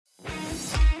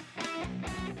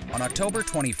On October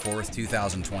 24,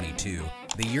 2022,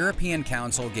 the European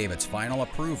Council gave its final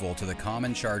approval to the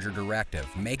Common Charger Directive,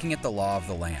 making it the law of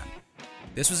the land.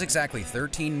 This was exactly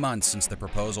 13 months since the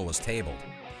proposal was tabled,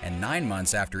 and 9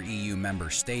 months after EU member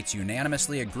states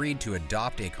unanimously agreed to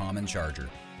adopt a common charger.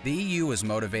 The EU was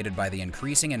motivated by the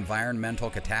increasing environmental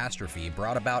catastrophe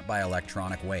brought about by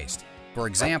electronic waste. For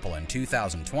example, in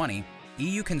 2020,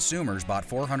 EU consumers bought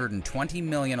 420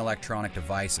 million electronic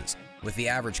devices, with the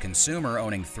average consumer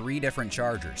owning 3 different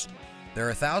chargers. There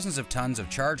are thousands of tons of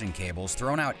charging cables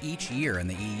thrown out each year in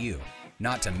the EU,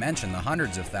 not to mention the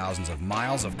hundreds of thousands of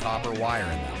miles of copper wire in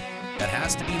them that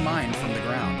has to be mined from the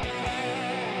ground.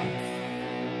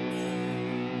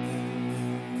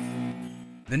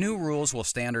 The new rules will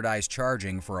standardize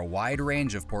charging for a wide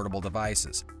range of portable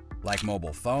devices, like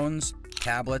mobile phones,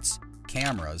 tablets,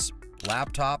 cameras,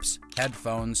 laptops,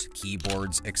 headphones,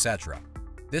 keyboards, etc.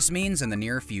 This means in the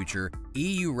near future,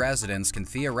 EU residents can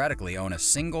theoretically own a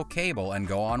single cable and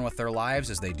go on with their lives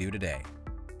as they do today.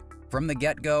 From the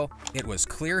get-go, it was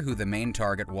clear who the main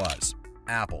target was: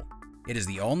 Apple. It is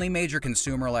the only major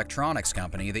consumer electronics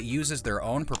company that uses their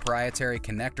own proprietary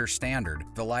connector standard,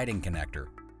 the lighting connector.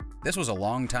 This was a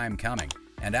long time coming,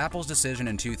 and Apple's decision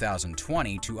in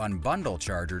 2020 to unbundle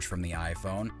chargers from the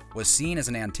iPhone was seen as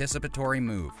an anticipatory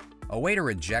move, a way to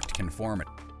reject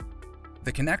conformity.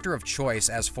 The connector of choice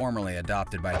as formerly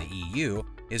adopted by the EU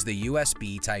is the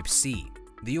USB Type-C.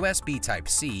 The USB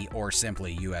Type-C, or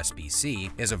simply USB-C,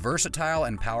 is a versatile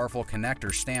and powerful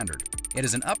connector standard. It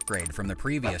is an upgrade from the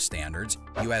previous standards,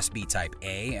 USB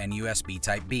Type-A and USB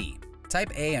Type-B.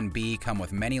 Type-A and B come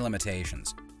with many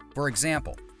limitations. For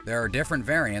example, there are different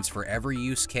variants for every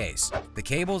use case. The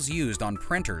cables used on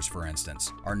printers, for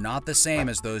instance, are not the same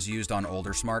as those used on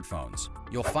older smartphones.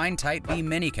 You'll find Type-B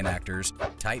mini connectors,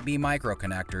 Type-B micro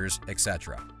connectors,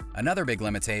 etc. Another big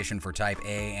limitation for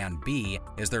Type-A and B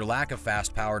is their lack of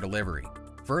fast power delivery.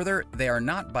 Further, they are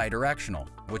not bidirectional,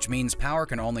 which means power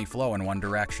can only flow in one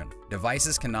direction.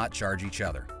 Devices cannot charge each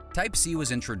other. Type-C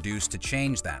was introduced to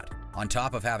change that. On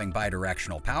top of having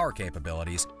bidirectional power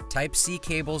capabilities, Type-C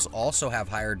cables also have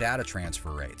higher data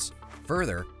transfer rates.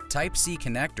 Further, Type-C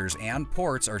connectors and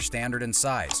ports are standard in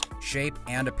size, shape,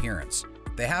 and appearance.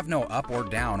 They have no up or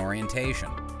down orientation,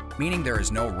 meaning there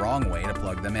is no wrong way to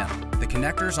plug them in. The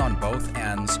connectors on both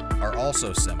ends are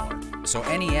also similar, so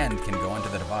any end can go into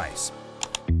the device.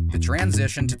 The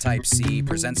transition to Type-C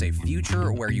presents a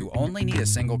future where you only need a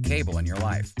single cable in your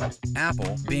life.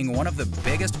 Apple, being one of the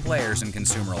biggest players in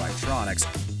consumer electronics,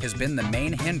 has been the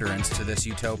main hindrance to this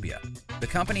utopia. The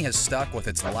company has stuck with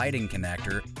its lighting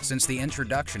connector since the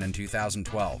introduction in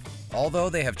 2012. Although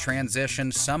they have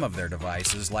transitioned some of their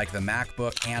devices like the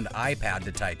MacBook and iPad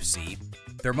to Type-C,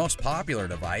 their most popular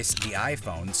device, the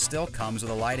iPhone, still comes with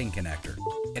a lighting connector.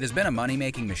 It has been a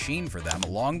money-making machine for them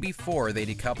long before they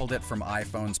decoupled it from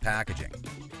iPhone's packaging.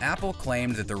 Apple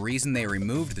claimed that the reason they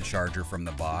removed the charger from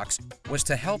the box was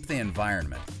to help the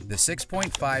environment. The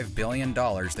 $6.5 billion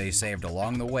they saved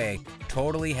along the way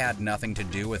totally had nothing to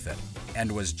do with it,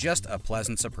 and was just a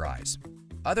pleasant surprise.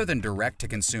 Other than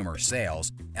direct-to-consumer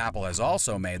sales, Apple has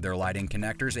also made their lighting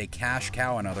connectors a cash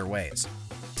cow in other ways.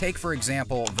 Take, for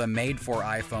example, the Made for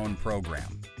iPhone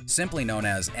program. Simply known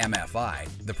as MFI,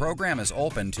 the program is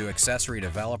open to accessory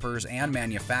developers and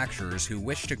manufacturers who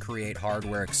wish to create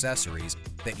hardware accessories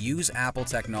that use Apple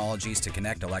technologies to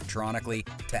connect electronically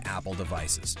to Apple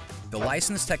devices. The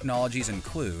licensed technologies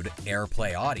include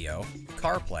AirPlay Audio,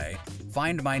 CarPlay,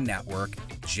 Find My Network,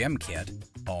 GymKit,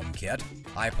 HomeKit,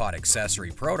 iPod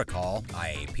Accessory Protocol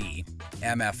 (IAP),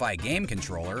 MFI Game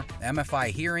Controller, MFI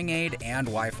Hearing Aid, and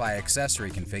Wi-Fi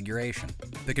accessory configuration.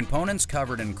 The components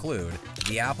covered include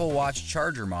the Apple Watch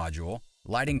charger module,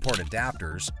 lighting port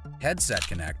adapters, headset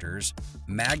connectors,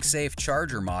 MagSafe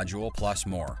charger module, plus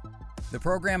more. The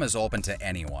program is open to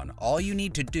anyone. All you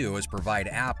need to do is provide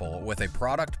Apple with a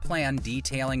product plan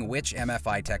detailing which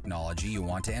MFI technology you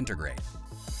want to integrate.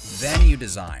 Then you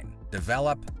design,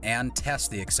 develop, and test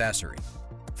the accessory.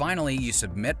 Finally, you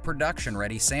submit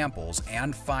production-ready samples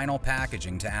and final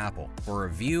packaging to Apple for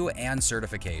review and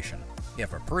certification.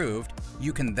 If approved,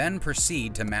 you can then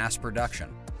proceed to mass production,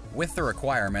 with the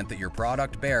requirement that your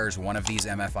product bears one of these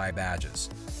MFI badges.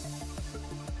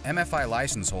 MFI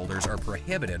license holders are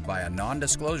prohibited by a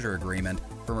non-disclosure agreement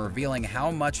from revealing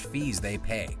how much fees they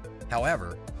pay.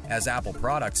 However, as Apple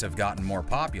products have gotten more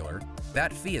popular,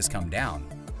 that fee has come down.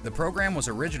 The program was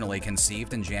originally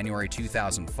conceived in January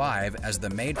 2005 as the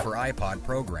Made for iPod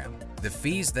program. The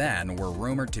fees then were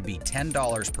rumored to be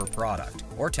 $10 per product,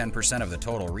 or 10% of the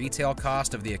total retail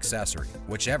cost of the accessory,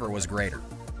 whichever was greater.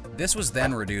 This was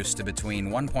then reduced to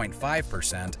between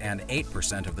 1.5% and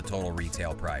 8% of the total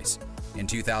retail price. In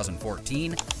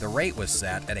 2014, the rate was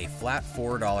set at a flat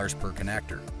 $4 per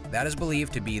connector. That is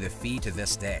believed to be the fee to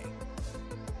this day.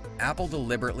 Apple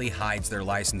deliberately hides their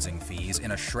licensing fees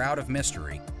in a shroud of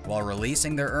mystery while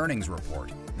releasing their earnings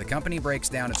report. The company breaks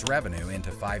down its revenue into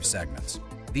 5 segments.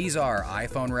 These are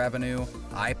iPhone revenue,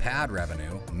 iPad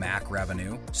revenue, Mac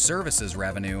revenue, services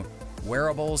revenue,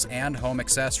 wearables, and home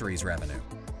accessories revenue.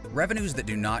 Revenues that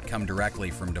do not come directly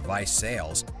from device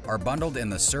sales are bundled in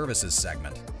the services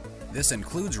segment. This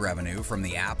includes revenue from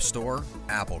the App Store,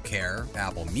 Apple Care,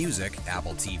 Apple Music,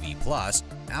 Apple TV Plus,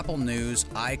 Apple News,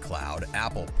 iCloud,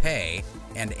 Apple Pay,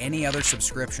 and any other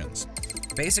subscriptions.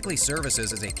 Basically,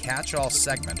 services is a catch-all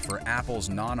segment for Apple's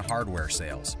non-hardware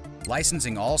sales.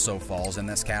 Licensing also falls in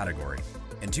this category.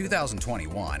 In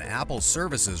 2021, Apple's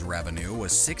services revenue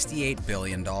was $68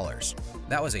 billion.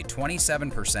 That was a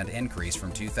 27% increase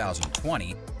from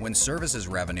 2020, when services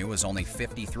revenue was only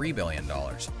 $53 billion.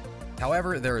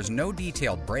 However, there is no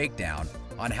detailed breakdown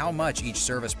on how much each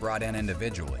service brought in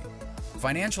individually.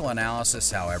 Financial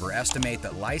analysts, however, estimate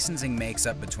that licensing makes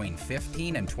up between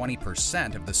 15 and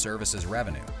 20% of the service's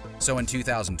revenue. So in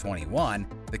 2021,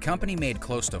 the company made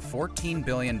close to $14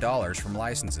 billion from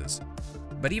licenses.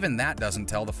 But even that doesn't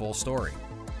tell the full story.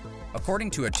 According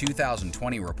to a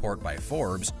 2020 report by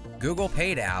Forbes, Google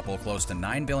paid Apple close to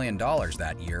 $9 billion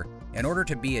that year in order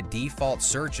to be a default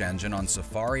search engine on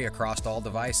Safari across all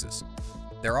devices.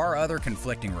 There are other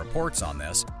conflicting reports on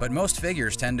this, but most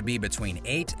figures tend to be between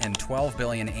 8 and 12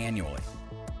 billion annually.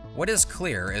 What is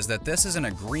clear is that this is an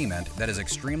agreement that is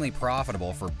extremely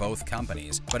profitable for both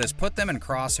companies, but has put them in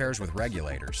crosshairs with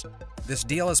regulators. This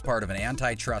deal is part of an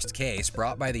antitrust case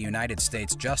brought by the United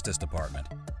States Justice Department.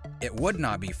 It would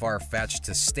not be far-fetched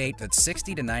to state that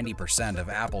 60 to 90% of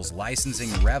Apple's licensing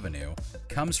revenue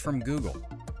comes from Google.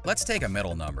 Let's take a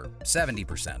middle number,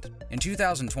 70%. In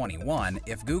 2021,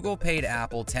 if Google paid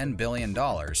Apple $10 billion,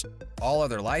 all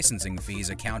other licensing fees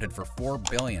accounted for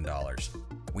 $4 billion.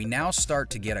 We now start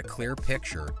to get a clear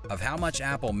picture of how much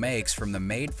Apple makes from the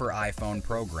Made for iPhone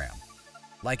program.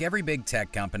 Like every big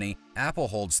tech company, Apple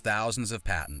holds thousands of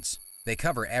patents. They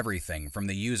cover everything from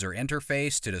the user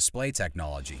interface to display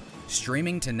technology,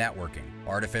 streaming to networking,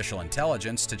 artificial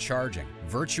intelligence to charging,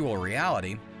 virtual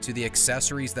reality to the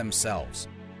accessories themselves.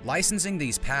 Licensing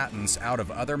these patents out of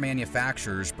other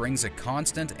manufacturers brings a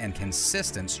constant and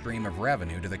consistent stream of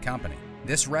revenue to the company.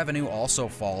 This revenue also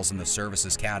falls in the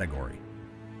services category.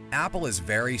 Apple is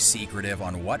very secretive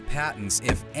on what patents,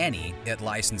 if any, it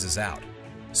licenses out,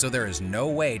 so there is no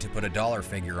way to put a dollar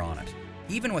figure on it.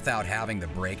 Even without having the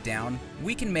breakdown,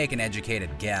 we can make an educated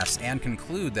guess and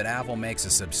conclude that Apple makes a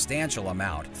substantial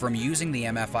amount from using the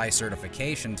MFI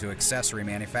certification to accessory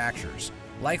manufacturers,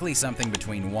 likely something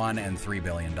between $1 and $3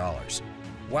 billion.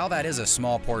 While that is a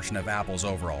small portion of Apple's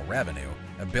overall revenue,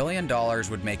 $1 billion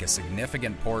would make a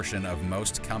significant portion of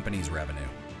most companies' revenue.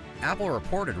 Apple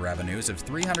reported revenues of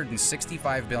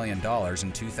 $365 billion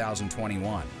in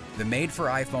 2021. The Made for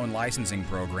iPhone licensing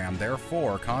program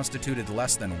therefore constituted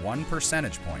less than 1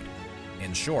 percentage point.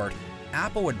 In short,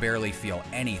 Apple would barely feel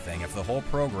anything if the whole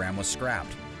program was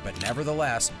scrapped. But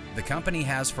nevertheless, the company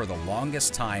has for the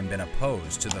longest time been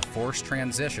opposed to the forced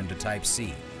transition to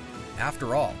Type-C.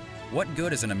 After all, what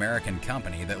good is an American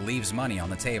company that leaves money on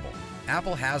the table?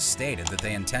 Apple has stated that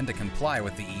they intend to comply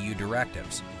with the EU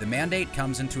directives. The mandate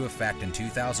comes into effect in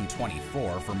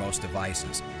 2024 for most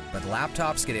devices, but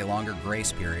laptops get a longer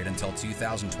grace period until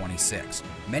 2026.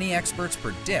 Many experts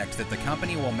predict that the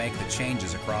company will make the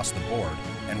changes across the board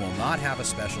and will not have a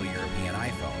special European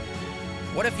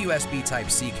iPhone. What if USB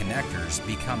Type-C connectors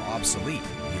become obsolete,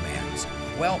 you may ask?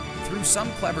 Well, through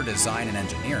some clever design and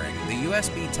engineering, the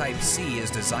USB Type-C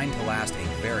is designed to last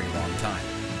a very long time.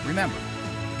 Remember,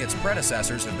 its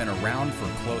predecessors have been around for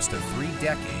close to 3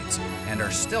 decades and are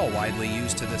still widely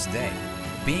used to this day.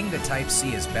 Being that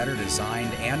Type-C is better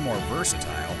designed and more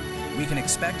versatile, we can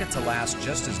expect it to last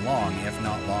just as long, if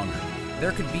not longer.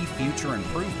 There could be future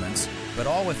improvements, but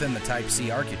all within the Type-C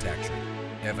architecture.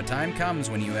 If a time comes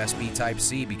when USB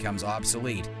Type-C becomes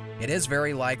obsolete, it is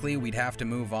very likely we'd have to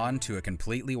move on to a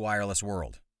completely wireless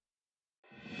world.